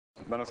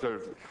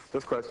Minister,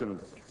 this question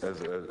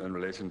is in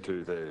relation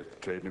to the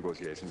trade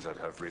negotiations that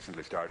have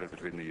recently started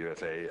between the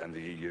USA and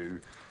the EU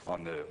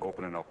on the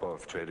opening up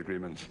of trade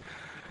agreements.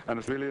 And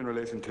it's really in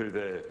relation to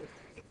the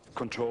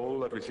control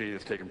that we see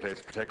is taking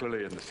place,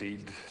 particularly in the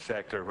seed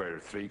sector, where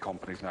 3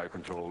 companies now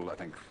control, I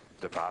think,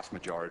 the vast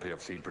majority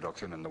of seed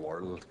production in the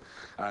world.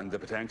 And the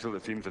potential,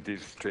 it seems that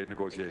these trade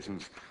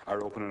negotiations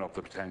are opening up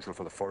the potential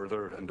for the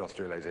further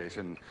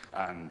industrialisation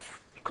and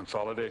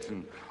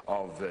consolidation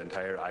of the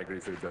entire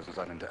agri-food business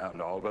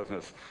and all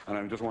business. And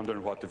I'm just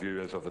wondering what the view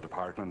is of the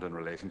Department in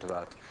relation to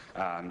that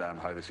and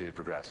how they see it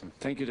progressing.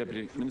 Thank you,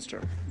 Deputy Minister.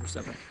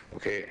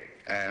 Okay.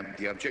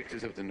 The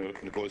objectives of the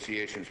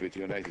negotiations with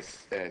the United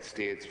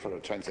States for a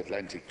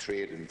transatlantic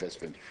trade and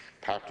investment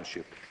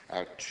partnership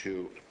are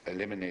to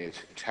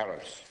eliminate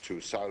tariffs,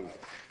 to solve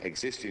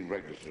existing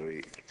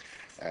regulatory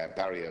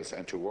barriers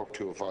and to work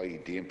to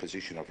avoid the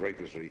imposition of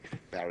regulatory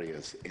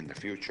barriers in the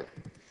future.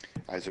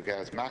 As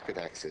regards market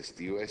access,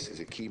 the US is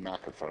a key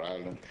market for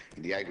Ireland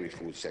in the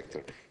agri-food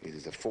sector. It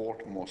is the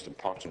 4th most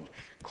important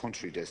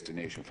country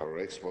destination for our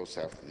exports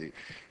after the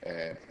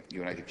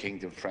United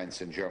Kingdom, France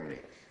and Germany.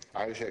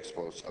 Irish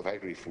exports of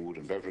agri-food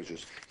and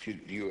beverages to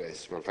the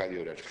US were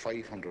valued at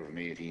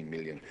 $518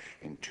 million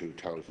in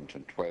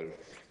 2012,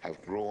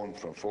 have grown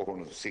from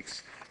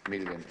 $406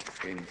 million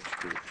in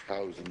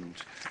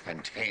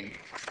 2010.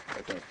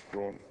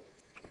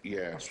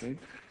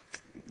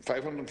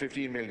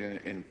 $515 million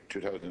in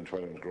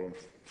 2012 and grown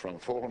from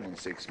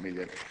 $406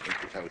 million in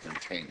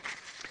 2010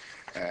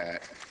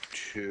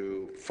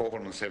 to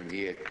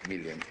 $478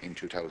 million in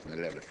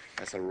 2011.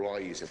 That's a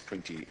rise of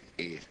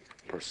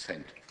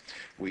 28%.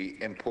 We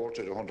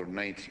imported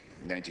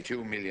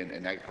 $192 million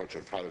in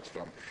agricultural products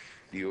from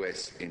the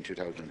US in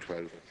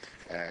 2012,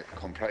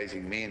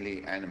 comprising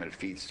mainly animal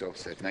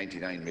feedstuffs at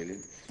 $99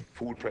 million,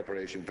 food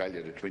preparation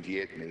valued at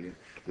 $28 million,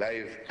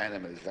 live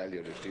animals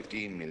valued at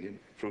 $15 million,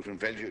 fruit and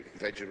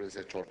vegetables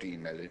at $13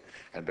 million,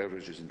 and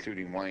beverages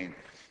including wine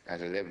at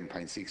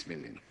 $11.6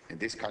 million. In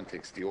this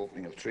context, the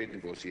opening of trade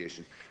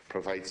negotiations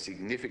provides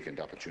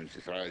significant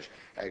opportunities for the Irish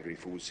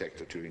agri-food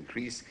sector to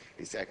increase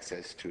its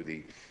access to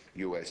the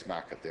US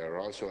market. There are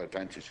also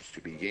advantages to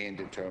be gained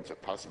in terms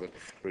of possible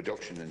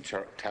reduction in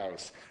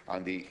tariffs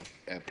on the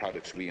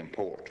products we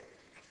import.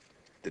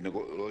 The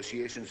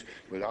negotiations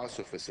will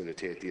also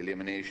facilitate the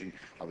elimination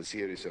of a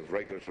series of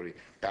regulatory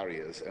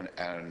barriers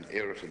and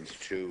irritants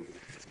to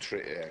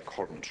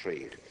current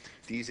trade.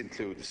 These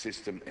include the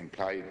system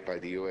employed by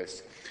the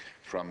US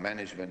from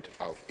management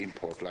of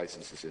import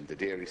licences in the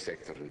dairy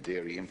sector to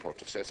dairy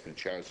import assessment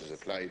charges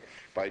applied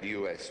by the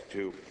US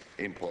to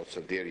imports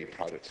of dairy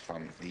products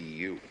from the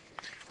EU.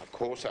 Of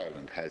course,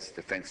 Ireland has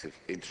defensive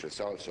interests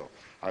also.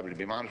 I will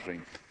be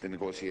monitoring the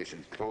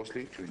negotiations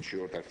closely to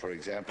ensure that, for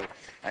example,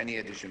 any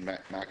additional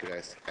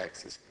market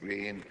access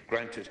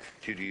granted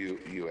to the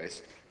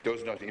US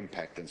does not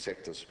impact on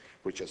sectors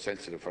which are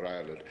sensitive for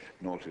Ireland,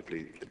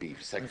 notably the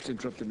beef sector. I have to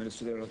interrupt the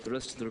Minister there. The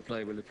rest of the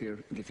reply will appear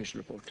in the official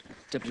report.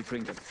 Deputy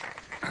Pringle.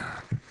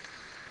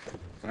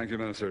 Thank you,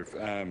 Minister.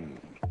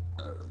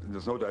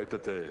 There's no doubt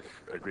that the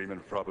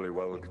agreement probably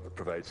will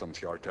provide some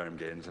short-term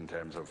gains in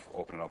terms of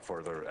opening up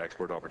further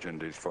export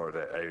opportunities for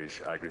the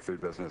Irish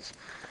agri-food business.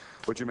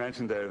 But you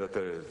mentioned there that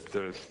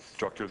the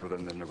structures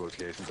within the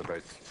negotiations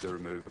about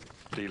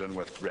dealing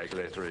with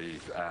regulatory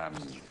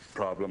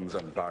problems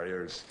and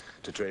barriers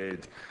to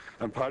trade.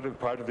 And part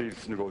of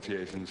these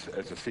negotiations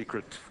is a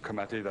secret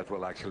committee that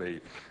will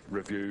actually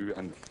review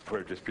and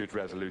where dispute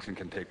resolution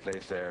can take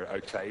place there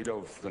outside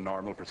of the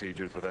normal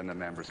procedures within a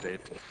member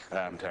state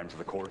in terms of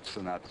the courts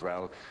and that as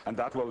well. And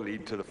that will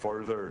lead to the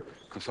further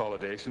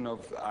consolidation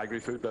of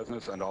agri-food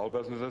business and all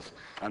businesses,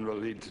 and will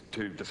lead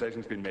to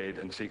decisions being made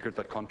in secret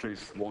that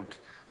countries won't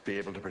be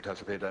able to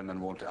participate in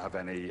and won't have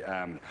any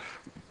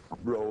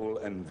role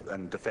in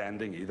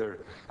defending either.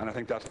 And I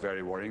think that's a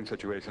very worrying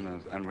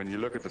situation. And when you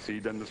look at the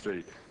seed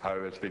industry, how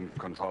it's been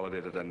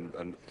consolidated in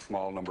a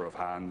small number of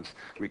hands,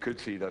 we could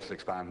see this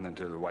expanding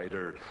into the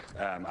wider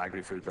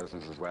agri-food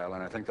business as well.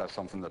 And I think that's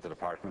something that the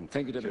Department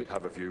should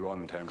have a view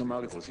on in terms of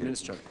negotiations.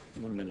 Minister,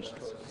 1 minute.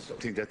 I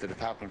think that the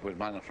Department will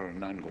monitor on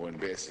an ongoing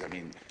basis. I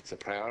mean, it's a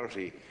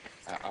priority.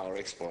 Our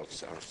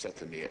exports are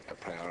certainly a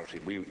priority.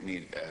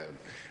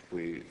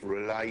 We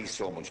rely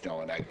so much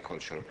now on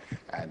agriculture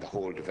and the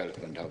whole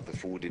development of the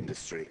food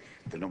industry,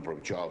 the number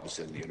of jobs,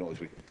 and as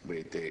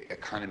the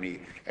economy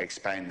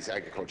expands,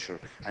 agriculture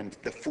and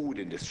the food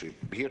industry.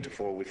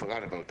 Heretofore, we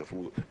forgot about the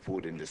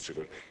food industry,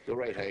 but you're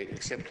right. I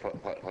accept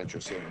what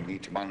you're saying. We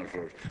need to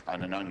monitor it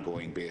on an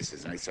ongoing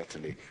basis, and I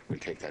certainly will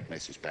take that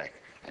message back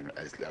and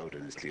as loud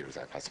and as clear as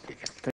I possibly can.